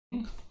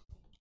Hello,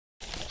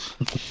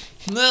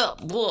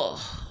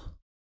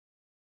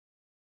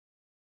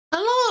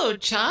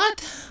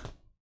 chat.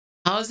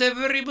 How's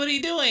everybody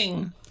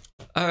doing?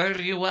 Are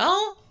you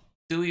well?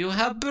 Do you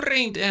have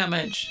brain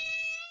damage?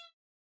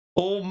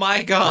 Oh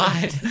my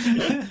god.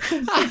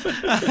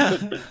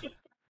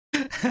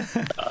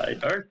 I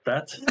heard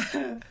that.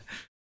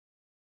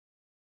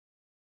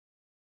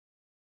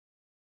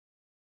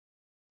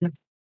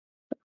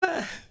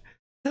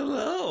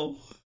 Hello.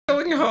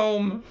 Going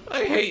home.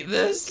 I hate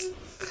this.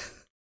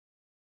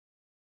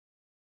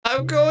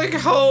 I'm going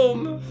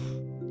home.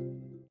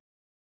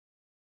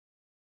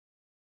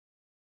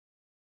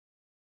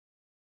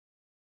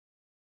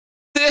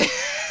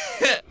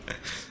 The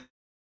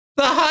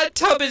hot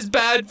tub is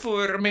bad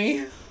for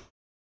me.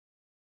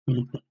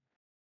 I'm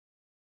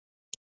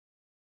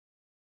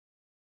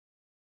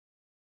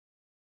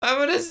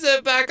gonna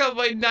sit back on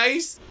my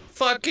nice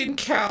fucking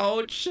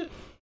couch.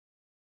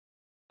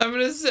 I'm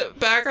gonna sit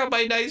back on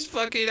my nice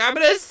fucking. I'm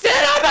gonna sit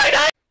on my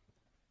nice.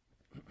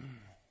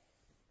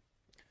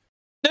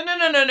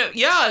 No.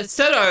 Yeah,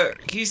 Cedar.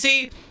 You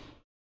see,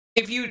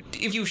 if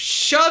you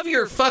shove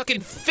your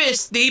fucking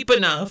fist deep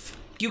enough,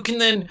 you can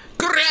then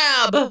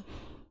grab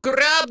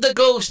the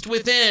ghost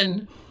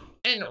within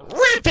and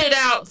rip it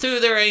out through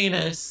their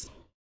anus.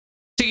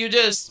 So you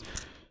just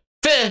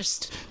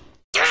fist,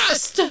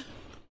 thrust,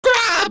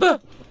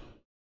 grab,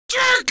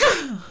 jerk.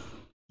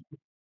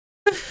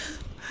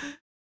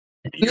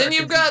 And then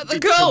you've got the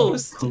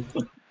ghost.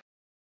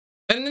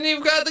 And then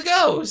you've got the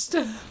ghost.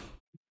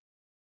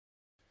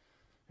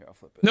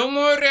 No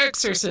more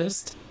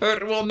exorcist. Or,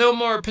 well, no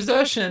more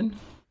possession.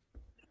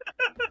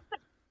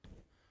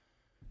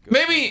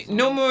 Maybe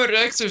no more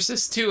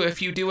exorcist too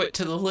if you do it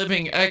to the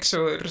living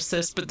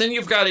exorcist, but then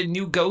you've got a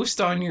new ghost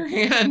on your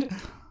hand.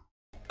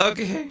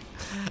 Okay.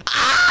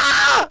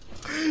 Ah!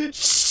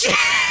 Shit!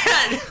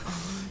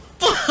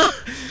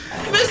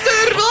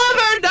 Mr.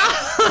 Blubber, no!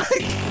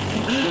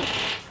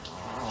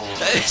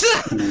 Is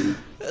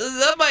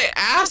that my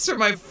ass or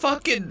my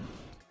fucking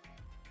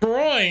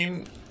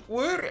groin?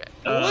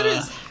 What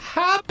is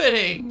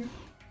happening?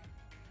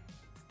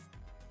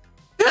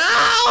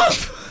 Help!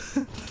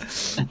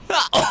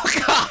 Oh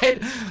god!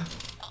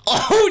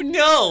 Oh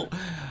no!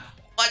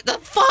 What the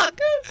fuck?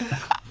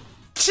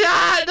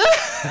 Chad!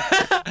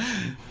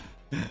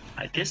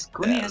 I guess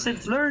Kuni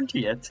hasn't learned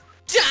yet.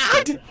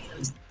 Chad!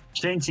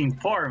 Changing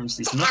forms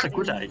is not a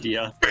good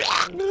idea.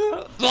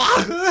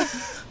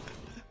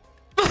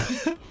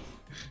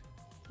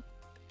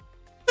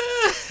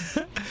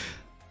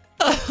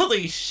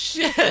 Holy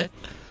shit!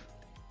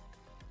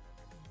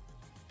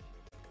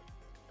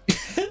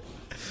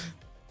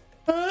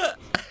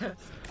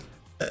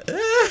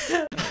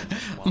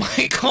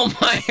 Michael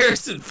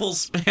Myers in full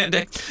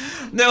spandex.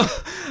 No,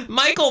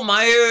 Michael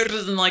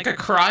Myers in like a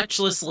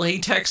crotchless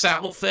latex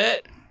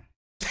outfit.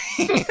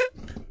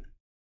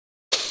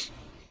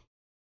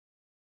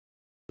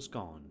 Was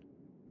gone.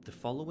 The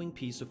following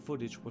piece of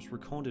footage was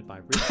recorded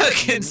by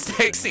Fucking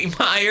sexy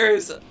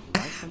Myers.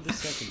 Right from the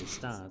second it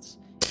starts,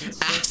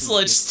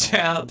 Assless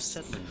stabs.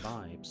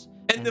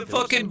 And the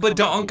fucking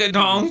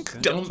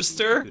badonkadonk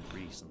dumpster.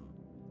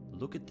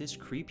 Look at this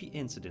creepy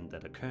incident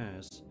that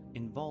occurs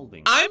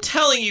involving. I'm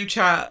telling you,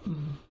 chat.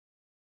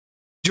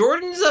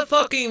 Jordan's a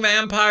fucking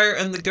vampire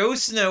and the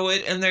ghosts know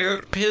it and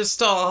they're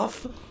pissed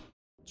off.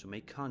 To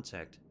make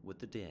contact with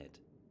the dead.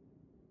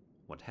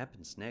 What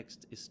happens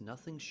next is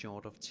nothing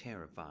short of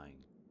terrifying.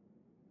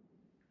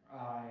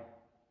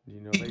 Do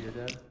you know that you're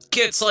dead?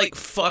 Gets like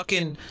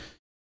fucking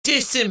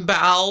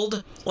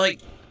disemboweled.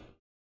 Like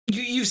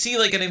you see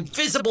like an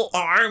invisible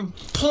arm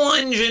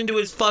plunge into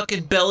his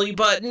fucking belly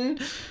button.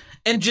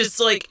 And just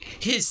like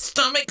his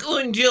stomach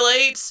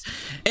undulates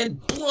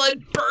and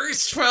blood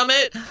bursts from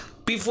it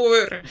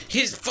before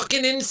his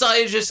fucking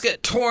insides just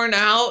get torn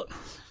out.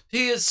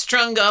 He is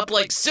strung up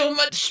like so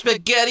much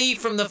spaghetti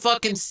from the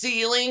fucking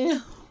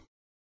ceiling.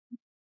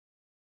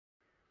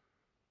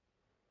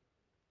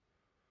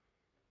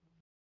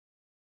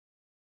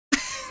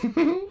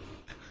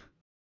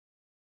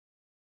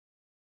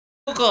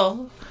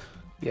 Google.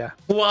 Yeah.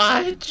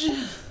 Watch.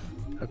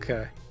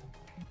 Okay.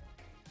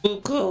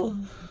 Google.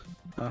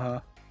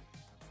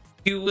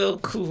 You will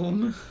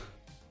come.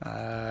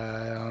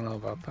 I don't know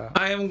about that.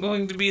 I am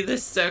going to be the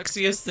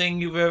sexiest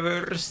thing you've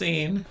ever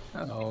seen.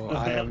 Oh,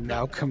 I am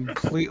now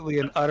completely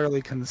and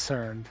utterly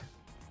concerned.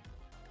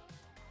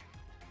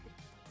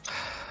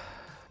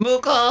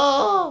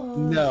 Muko!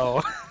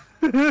 No.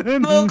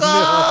 Muko!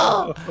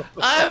 No.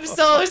 I'm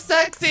so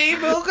sexy,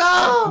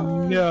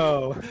 Muko!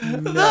 No.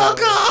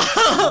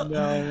 Muko!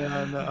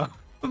 No.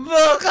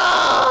 Muko!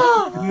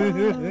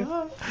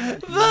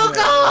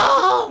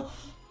 Muko!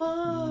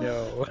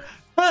 No.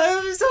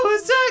 I'm so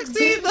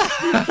sexy!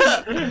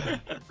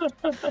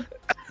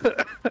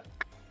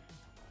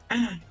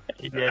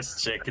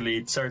 Yes, Jackie,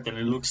 it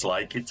certainly looks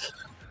like it.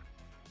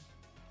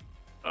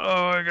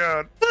 Oh my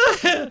god.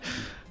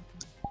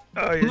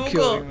 Oh, you're Muko,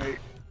 killing me.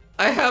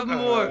 I have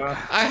more.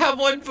 I have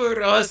one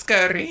for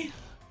Oscar.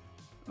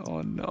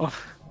 Oh no.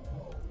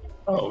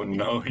 Oh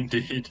no,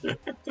 indeed.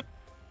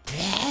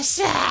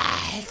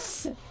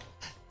 Precious!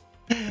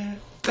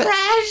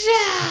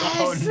 Precious!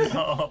 Oh no!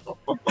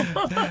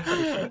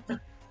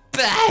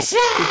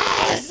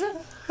 Precious!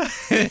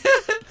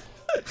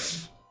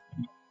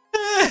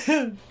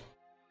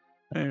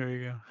 There we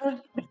go.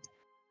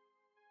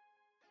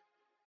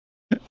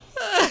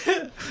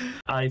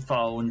 I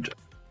found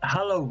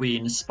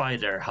Halloween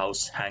Spider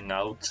House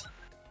Hangout.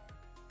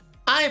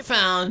 I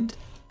found.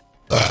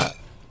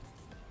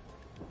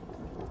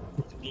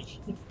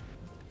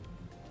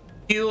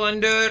 You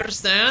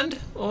understand,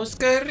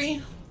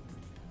 Oscary?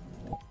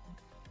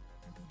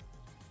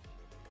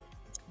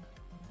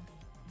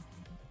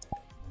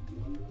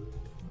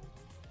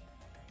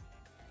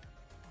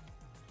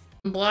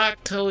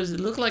 Black toes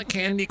look like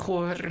candy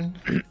corn.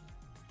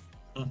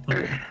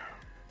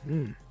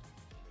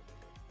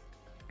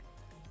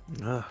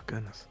 Oh,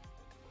 goodness.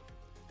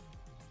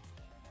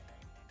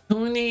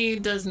 Tony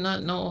does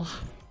not know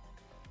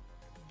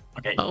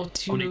Okay, how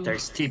to. only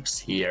there's tips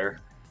here.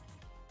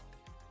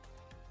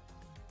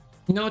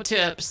 No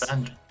tips.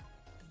 And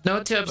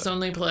No tips,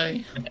 only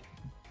play.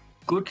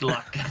 good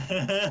luck.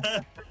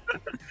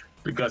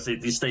 Because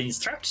it is the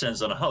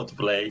instructions on how to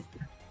play.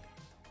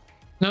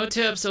 No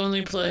tips,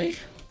 only play.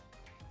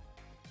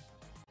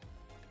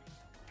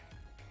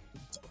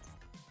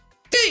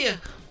 Do ya?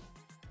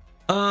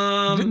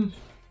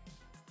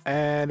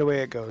 And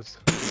away it goes.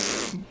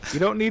 You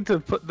don't need to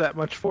put that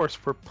much force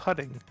for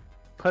putting.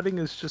 Putting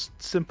is just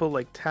simple,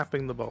 like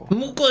tapping the ball.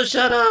 Muko,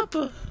 shut up!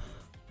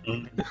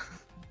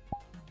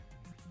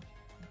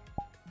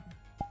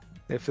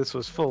 If this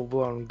was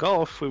full-blown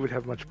golf, we would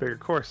have much bigger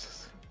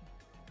courses,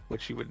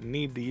 which you would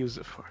need to use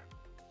it for.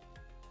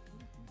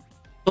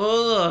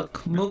 Oh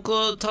look,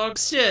 Muko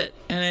talks shit,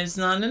 and it's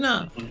not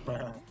enough.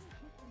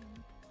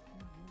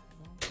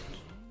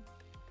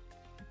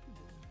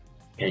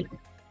 Okay.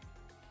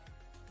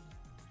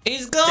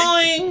 He's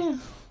going!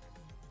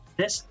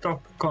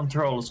 Desktop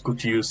controls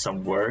could use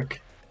some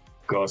work,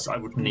 because I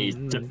would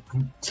need the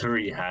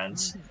 3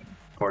 hands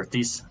for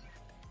this.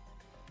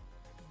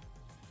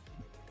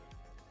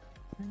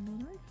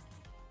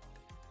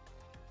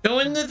 Go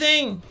in the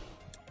thing!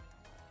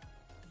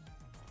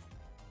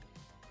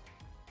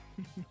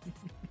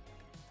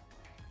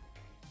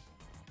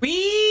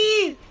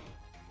 Wee!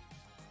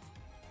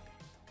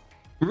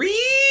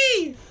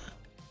 Wee!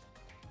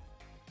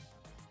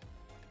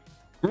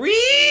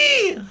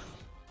 Wee!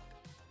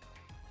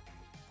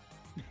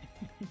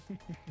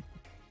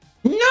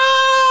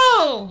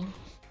 No!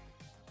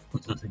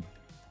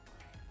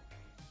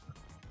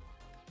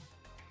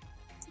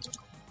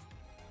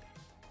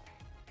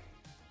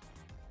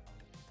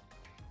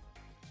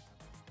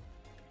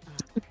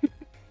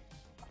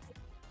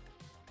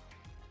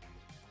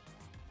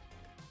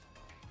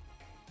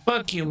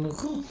 Fuck you,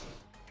 Muku.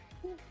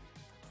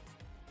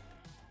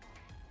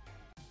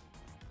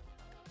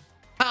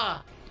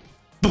 Ah!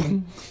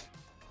 Boom!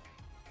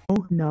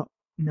 Oh, no.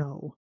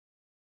 No.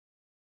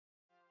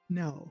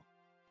 No.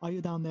 Are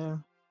you down there?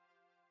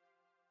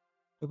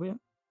 Over here?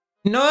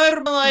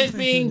 Normalize my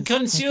being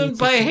goodness. consumed Okay,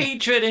 by it's okay.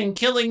 hatred and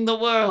killing the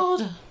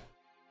world.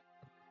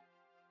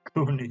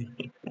 Cooney.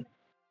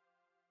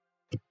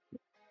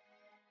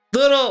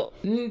 Little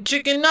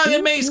chicken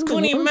nugget makes Kill the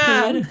Cooney world,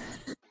 mad. man.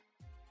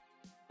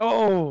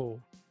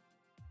 Oh!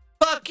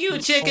 Fuck you,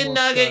 chicken almost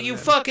nugget, done, you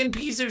man. fucking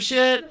piece of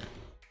shit.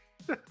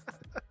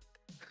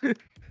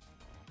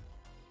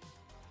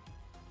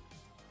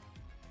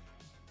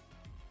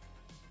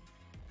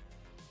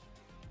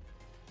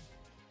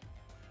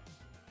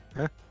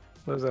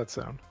 What does that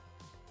sound?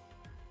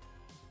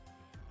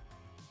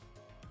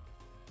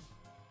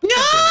 No!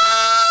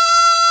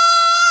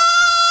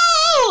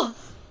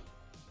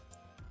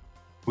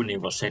 Cooney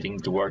was heading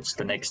towards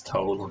the next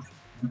hole.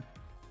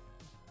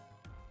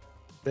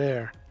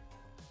 There.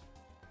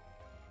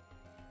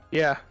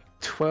 Yeah,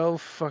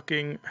 12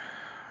 fucking...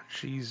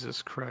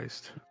 Jesus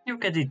Christ. You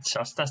get it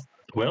just as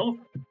 12?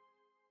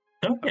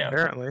 Oh, yeah.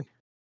 Apparently.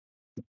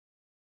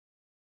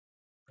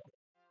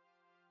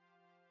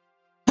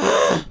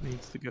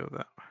 Needs to go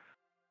that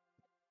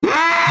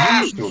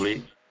way.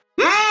 Usually,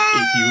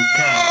 if you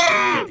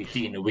can't get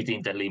it in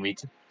within the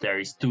limit, there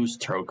is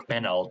 2-stroke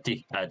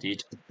penalty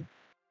added.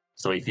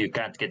 So if you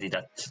can't get it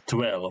at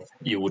 12,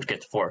 you would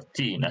get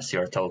 14 as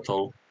your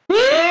total.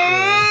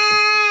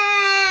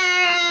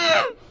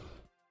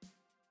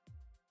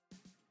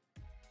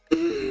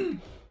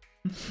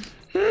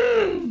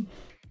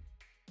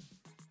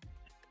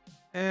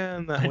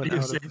 And that Why went do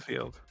you out say- of the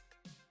field.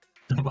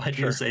 Why do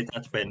Sure. you say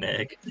that,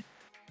 Beneg?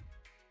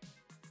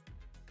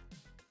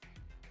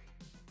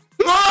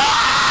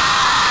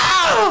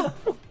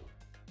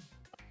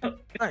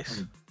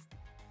 Nice.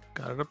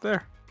 Got it up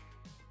there.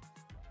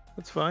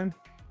 That's fine.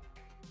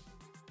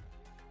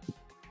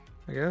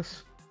 I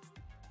guess.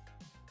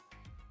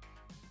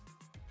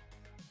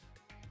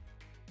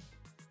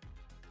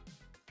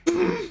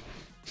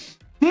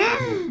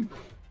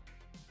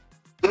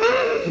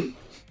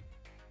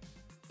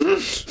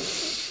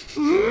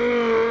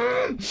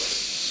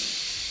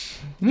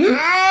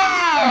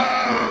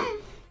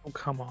 Oh,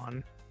 come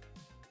on.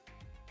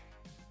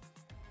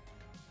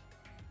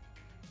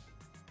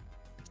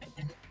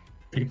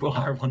 People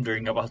are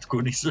wondering about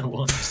Kuni's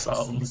one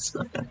sounds.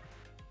 Come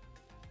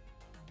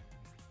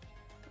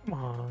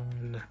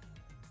on.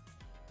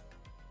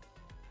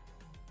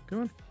 Come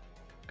on.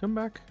 Come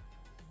back.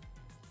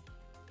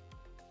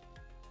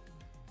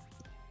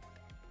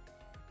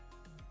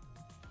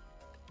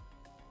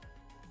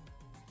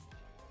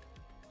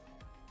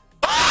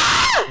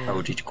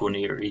 How did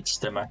Kuni reach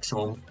the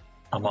maximum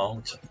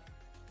amount?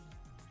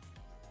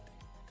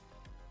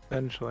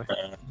 Eventually.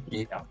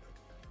 Yeah,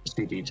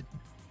 she did.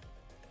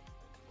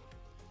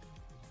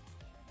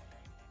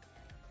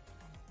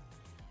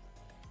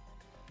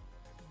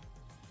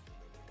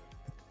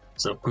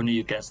 So Kuni,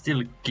 you can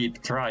still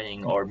keep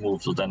trying or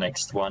move to the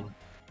next one.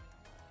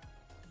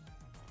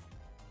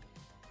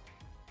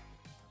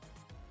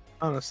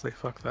 Honestly,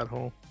 fuck that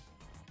hole.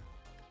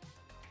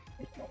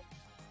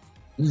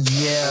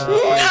 Yeah.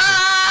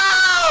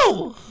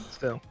 No!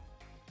 Still.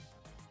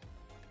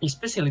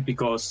 Especially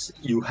because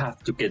you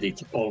have to get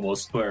it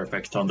almost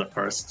perfect on the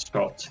first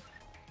shot.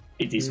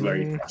 It is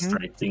very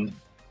frustrating.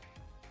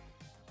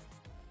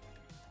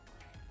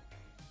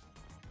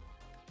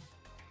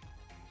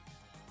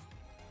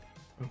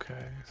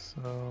 Okay,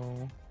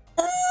 so...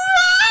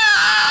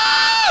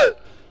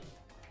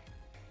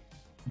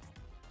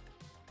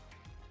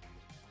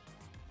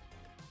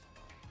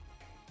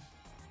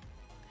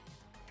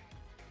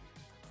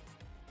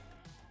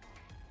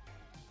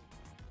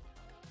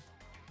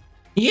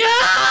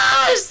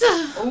 Yes!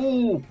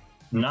 Oh,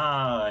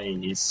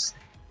 nice.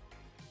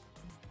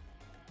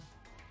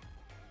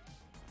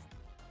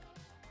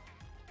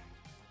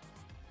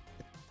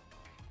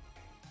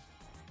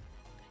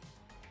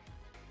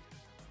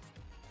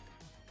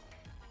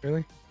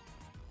 Really?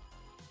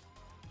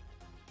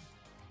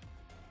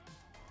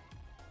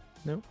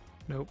 Nope,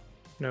 nope,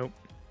 nope.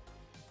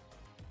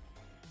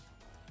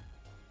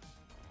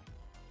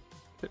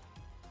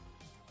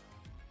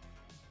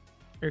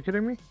 You're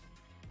kidding me?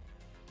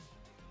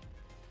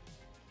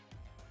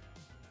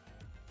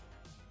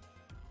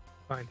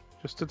 Fine,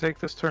 just to take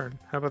this turn.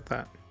 How about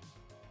that?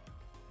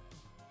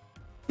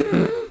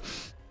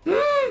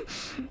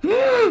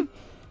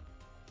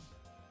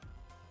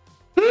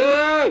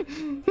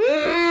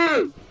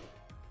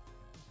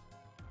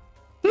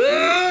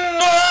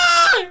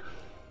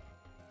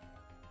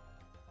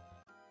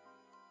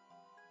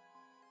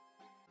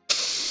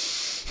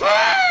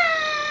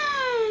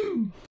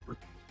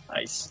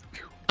 Nice.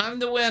 I'm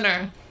the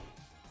winner.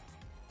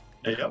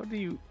 How do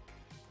you...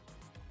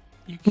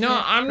 You No,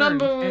 can't I'm turn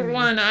number any-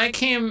 one. I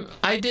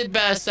did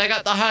best. I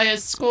got the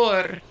highest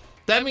score.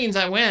 That means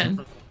I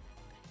win.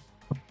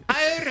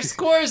 Higher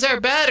scores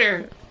are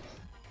better.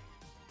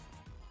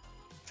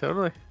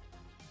 Totally.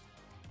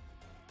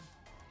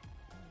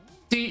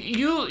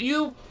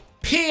 You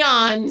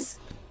peons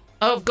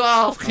of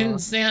golf can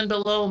stand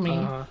below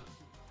me.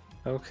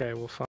 Okay,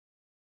 well, fine.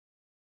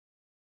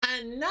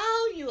 And now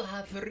you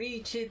have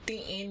reached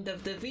the end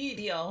of the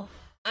video.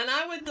 And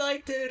I would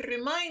like to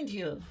remind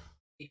you,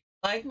 if you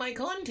like my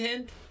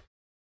content,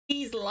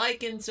 please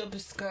like and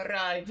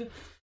subscribe.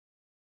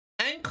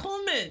 And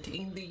comment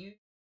in the YouTube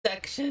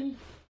section.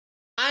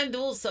 And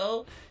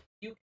also,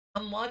 you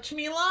can watch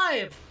me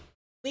live.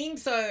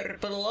 Links are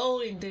below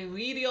in the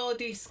video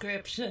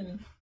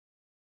description.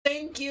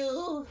 Thank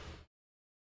you.